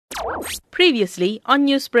Previously on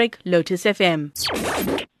Newsbreak, Lotus FM.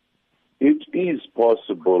 It is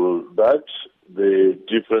possible that the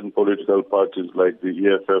different political parties like the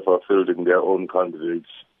EFF are fielding their own candidates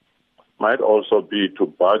might also be to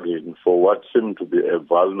bargain for what seemed to be a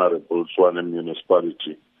vulnerable Tshwane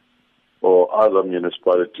municipality or other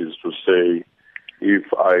municipalities to say, if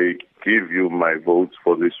I give you my votes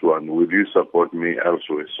for this one, will you support me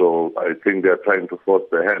elsewhere? So I think they're trying to force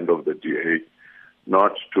the hand of the DA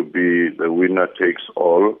not to be the winner takes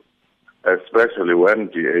all, especially when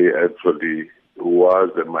DA actually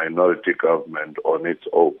was a minority government on its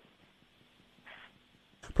own.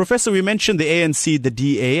 Professor, we mentioned the ANC, the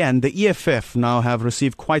DA, and the EFF now have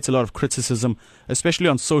received quite a lot of criticism, especially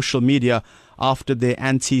on social media, after their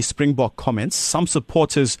anti-Springbok comments. Some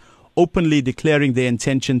supporters openly declaring their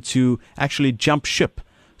intention to actually jump ship.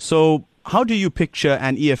 So how do you picture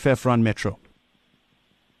an EFF-run Metro?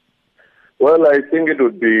 Well, I think it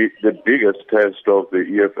would be the biggest test of the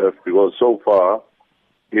EFF because so far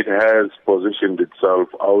it has positioned itself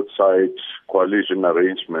outside coalition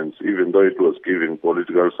arrangements, even though it was giving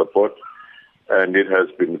political support, and it has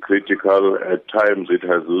been critical. At times it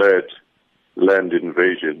has led land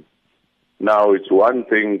invasion. Now, it's one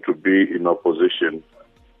thing to be in opposition.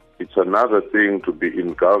 It's another thing to be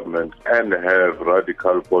in government and have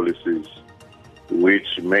radical policies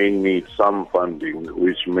which may need some funding,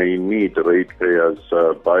 which may need ratepayers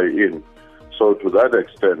buy-in. So to that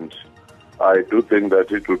extent, I do think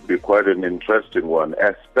that it would be quite an interesting one,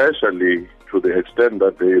 especially to the extent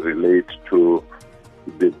that they relate to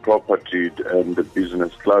the property and the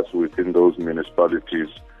business class within those municipalities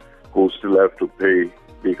who still have to pay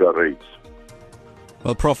bigger rates.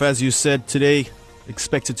 Well, Prof, as you said today,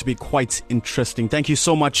 expected to be quite interesting. Thank you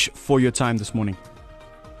so much for your time this morning.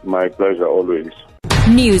 My pleasure, always.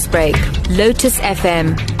 Newsbreak, Lotus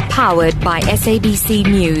FM, powered by SABC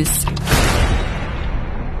News.